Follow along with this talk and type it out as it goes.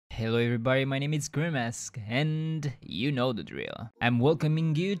Hello everybody, my name is Grimask, and you know the drill. I'm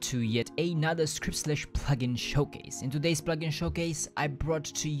welcoming you to yet another script/plugin showcase. In today's plugin showcase, I brought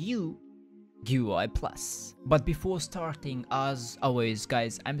to you GUI Plus. But before starting, as always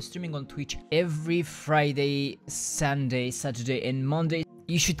guys, I'm streaming on Twitch every Friday, Sunday, Saturday and Monday.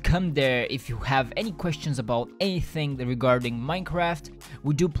 You should come there if you have any questions about anything regarding Minecraft.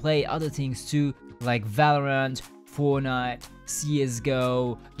 We do play other things too, like Valorant, Fortnite,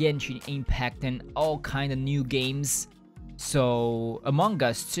 CSGO, Genshin Impact, and all kind of new games. So Among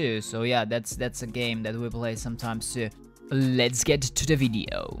Us too. So yeah, that's a game that we play sometimes too. Let's get to the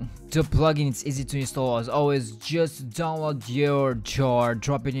video. The plugin is easy to install as always. Just download your jar,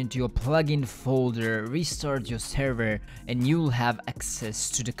 drop it into your plugin folder, restart your server, and you'll have access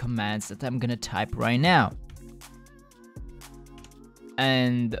to the commands that I'm gonna type right now.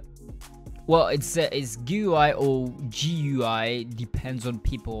 And well, it's GUI or GUI, depends on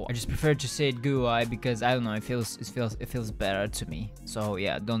people. I just prefer to say it GUI because I don't know, it feels better to me. So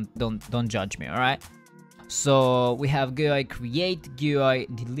yeah, don't judge me, all right? So we have GUI create, GUI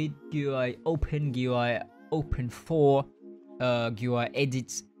delete, GUI open, GUI open for, GUI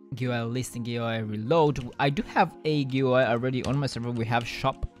edit, GUI list, and GUI reload. I do have a GUI already on my server. We have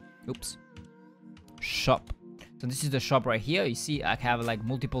shop. Oops. Shop. So this is the shop right here. You see, I have like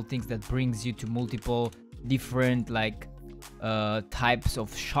multiple things that brings you to multiple different like types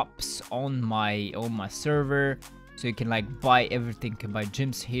of shops on my server. So you can like buy everything. You can buy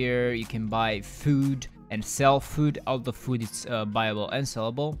gems here. You can buy food and sell food. All the food is buyable and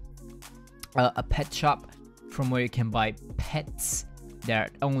sellable. A pet shop from where you can buy pets. There are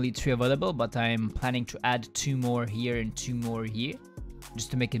only 3 available, but I'm planning to add 2 more here and 2 more here,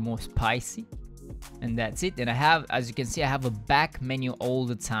 just to make it more spicy. And that's it. And I have, as you can see, I have a back menu all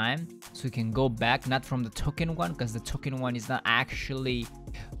the time, so you can go back, not from the token one, because the token one is not actually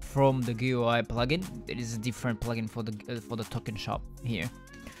from the GUI plugin. It is a different plugin for the token shop here.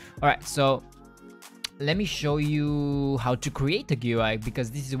 All right, so let me show you how to create a GUI,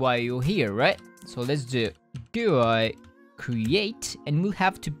 because this is why you're here, right? So let's do GUI create, and we'll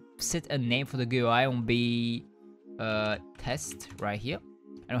have to set a name for the GUI. On be test right here,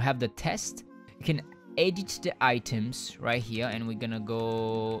 and we'll have the test. You can edit the items right here, and we're gonna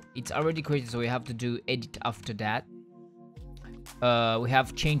go, it's already created, so we have to do edit after that. We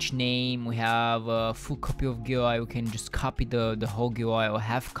have change name, we have a full copy of GUI. We can just copy the whole GUI or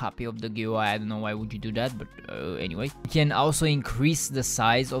half copy of the GUI. I don't know why would you do that, but anyway. You can also increase the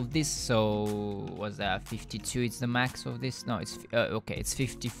size of this. So what's that, 52? It's the max of this. No, it's okay, it's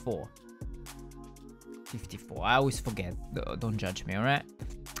 54. I always forget, don't judge me, all right?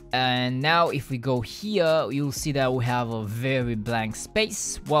 And now if we go here, you'll see that we have a very blank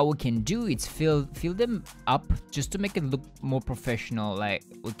space. What we can do is fill them up just to make it look more professional. Like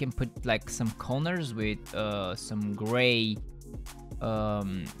we can put like some corners with some gray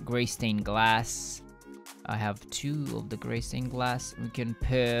stained glass. I have 2 of the gray stained glass. We can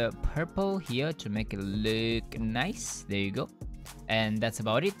put purple here to make it look nice. There you go. And that's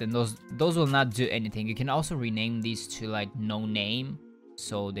about it. And those will not do anything. You can also rename these to like no name,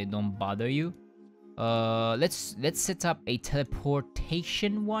 so they don't bother you. Let's set up a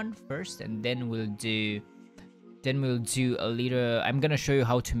teleportation one first, and then we'll do a little. I'm gonna show you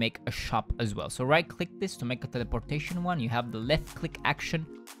how to make a shop as well. So right click this to make a teleportation one. You have the left click action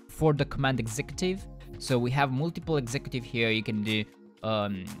for the command executive. So we have multiple executive here. You can do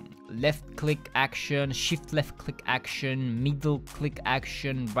left click action, shift left click action, middle click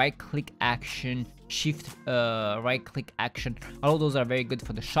action, right click action, shift right click action. All of those are very good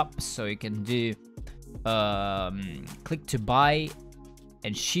for the shops. So you can do click to buy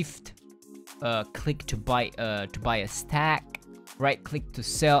and shift click to buy a stack, right click to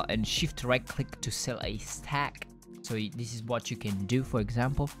sell, and shift right click to sell a stack. So this is what you can do. For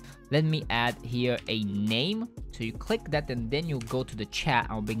example, let me add here a name. So you click that, and then you go to the chat.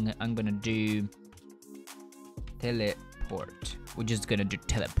 I'm gonna do teleport. We're just gonna do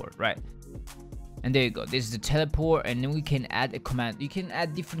teleport, right? And there you go. This is the teleport, and then we can add a command. You can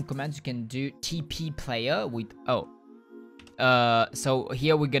add different commands. You can do TP player with so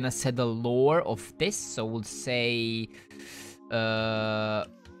here we're gonna set the lore of this. So we'll say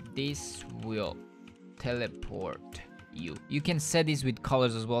this will teleport you. You can set this with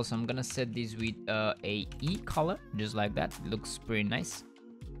colors as well, so I'm gonna set this with a E color, just like that. It looks pretty nice.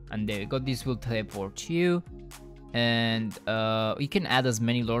 And there you go. This will teleport you, and you can add as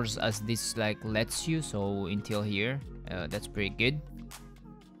many lores as this like lets you. So until here, that's pretty good.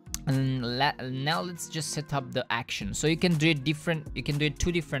 And now let's just set up the action. So you can do it different. You can do it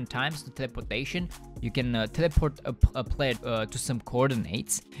 2 different times. The teleportation. You can teleport a player to some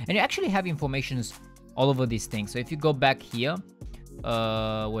coordinates, and you actually have informations all over these things. So if you go back here,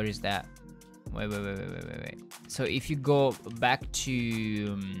 where is that? Wait. So if you go back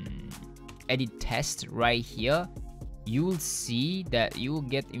to edit test right here, you will see that you will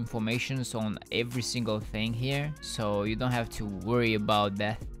get informations on every single thing here, so you don't have to worry about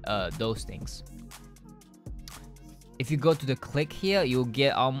that those things. If you go to the click here, you'll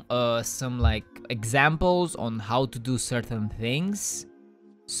get some like examples on how to do certain things.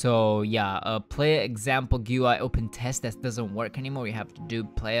 So yeah, player example GUI open test, that doesn't work anymore. You have to do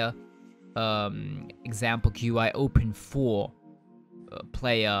player example GUI open for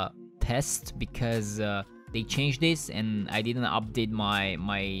player test, because they changed this and I didn't update my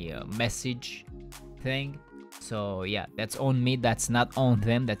message thing. So yeah, that's on me, that's not on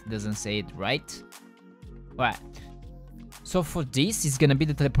them, that doesn't say it right. Alright, so for this is gonna be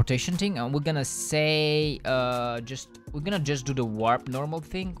the teleportation thing, and we're gonna say we're gonna just do the warp normal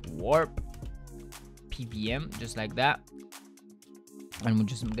thing, warp PVM, just like that. And we're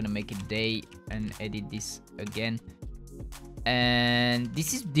just gonna make it day and edit this again. And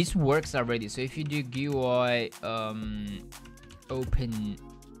this works already. So if you do GUI open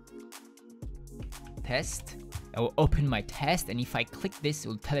test, I will open my test, and if I click this, it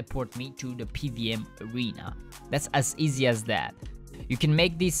will teleport me to the PVM arena. That's as easy as that. You can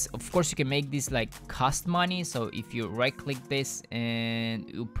make this, of course, you can make this like cost money. So if you right click this and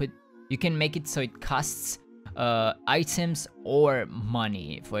you can make it so it costs items or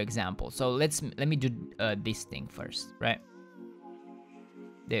money, for example. So let me do this thing first, right?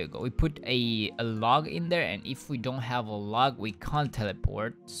 There you go. We put a log in there, and if we don't have a log, we can't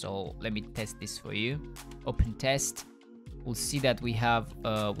teleport. So let me test this for you. Open test. We'll see that we have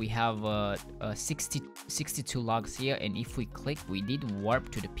 62 logs here, and if we click, we did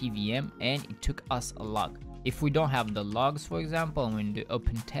warp to the PVM, and it took us a log. If we don't have the logs, for example, and we do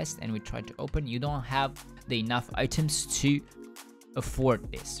open test and we try to open, you don't have the enough items to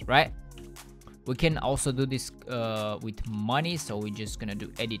afford this, right? We can also do this with money, so we're just gonna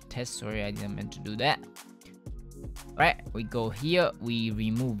do edit test. Sorry, I didn't mean to do that. Right, we go here, we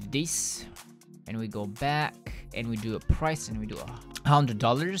remove this, and we go back, and we do a price, and we do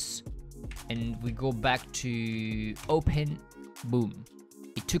 $100, and we go back to open, boom.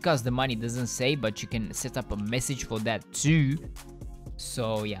 It took us the money, doesn't say, but you can set up a message for that too.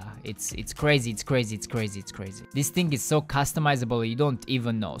 So yeah, it's crazy. This thing is so customizable, you don't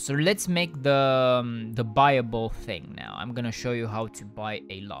even know. So let's make the buyable thing now. I'm gonna show you how to buy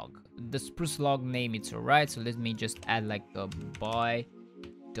a log. The spruce log name, it's alright. So let me just add like a buy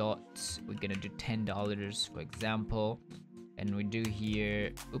dot. We're gonna do $10, for example, and we do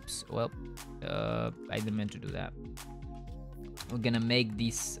here. Oops, well, I didn't mean to do that. We're gonna make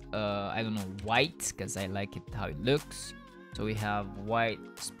this I don't know, white, because I like it how it looks. So we have white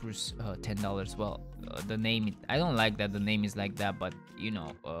spruce, $10. Well, the name, I don't like that the name is like that, but you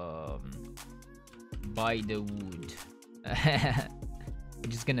know, buy the wood. I'm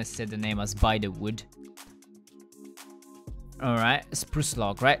just gonna set the name as buy the wood. Alright, spruce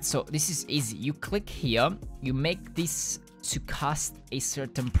log, right? So this is easy. You click here, you make this to cost a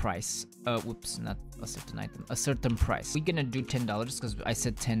certain price. Whoops, not a certain item, a certain price. We're gonna do $10 because I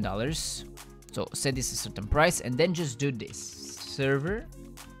said $10. So set this a certain price, and then just do this. Server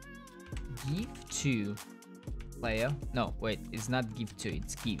give to player. No, wait, it's not give to,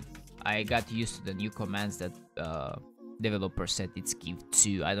 it's give. I got used to the new commands that developer said it's give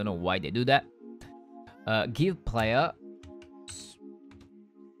to. I don't know why they do that. Give player.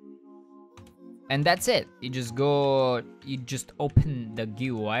 And that's it. You just go, you just open the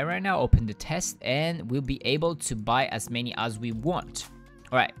GUI right now, open the test, and we'll be able to buy as many as we want.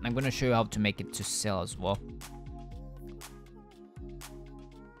 Alright, I'm gonna show you how to make it to sell as well.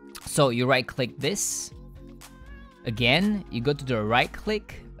 So you right click this. Again, you go to the right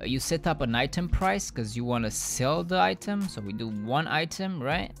click, you set up an item price because you want to sell the item. So we do one item,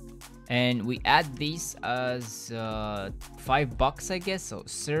 right? And we add these as $5, I guess. So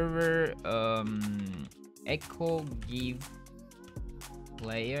server echo give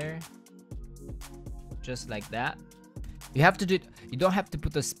player, just like that. You have to do it. You don't have to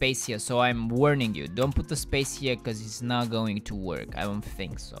put a space here, so I'm warning you. Don't put the space here because it's not going to work. I don't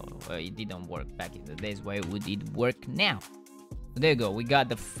think so. It didn't work back in the days. Why would it work now? So there you go. We got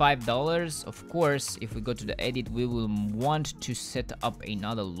the $5. Of course, if we go to the edit, we will want to set up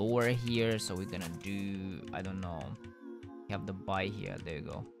another lure here. So we're gonna do, I don't know. We have the buy here. There you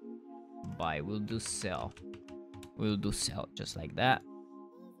go. Buy. We'll do sell. We'll do sell just like that.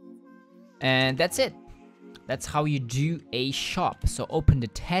 And that's it. That's how you do a shop. So open the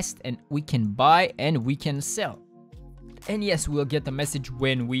test and we can buy and we can sell. And yes, we'll get a message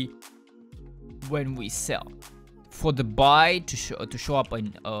when we sell. For the buy to show up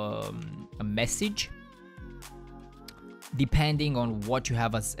in a message, depending on what you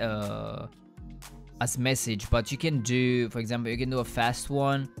have as message, but you can do, for example, you can do a fast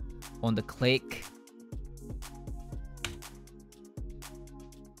one on the click.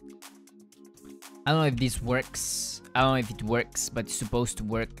 I don't know if this works. I don't know if it works, but it's supposed to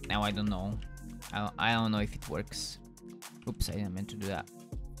work. Now I don't know. I don't know if it works. Oops, I didn't meant to do that.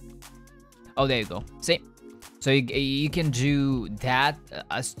 Oh, there you go. See? So you can do that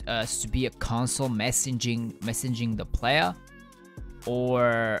as to be a console messaging the player,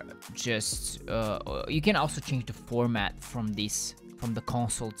 or just you can also change the format from the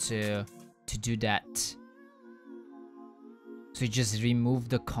console to do that. So you just remove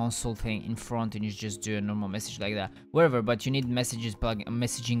the console thing in front and you just do a normal message like that. Whatever, but you need messaging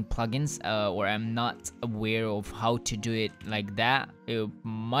plugins, or I'm not aware of how to do it like that. It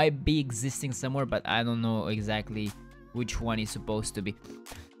might be existing somewhere, but I don't know exactly which one is supposed to be.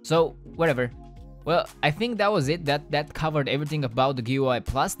 So whatever. Well, I think that was it. That covered everything about the GUI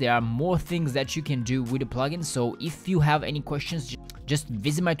Plus. There are more things that you can do with the plugin. So if you have any questions, just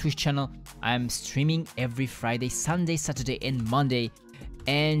visit my Twitch channel. I'm streaming every Friday, Sunday, Saturday, and Monday,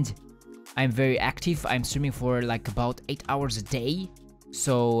 and I'm very active. I'm streaming for like about 8 hours a day.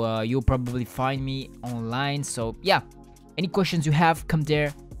 So you'll probably find me online. So yeah, any questions you have, come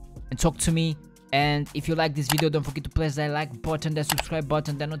there and talk to me. And if you like this video, don't forget to press that like button, that subscribe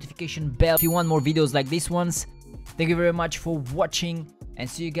button, that notification bell if you want more videos like this ones. Thank you very much for watching, and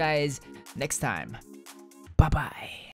see you guys next time. Bye bye.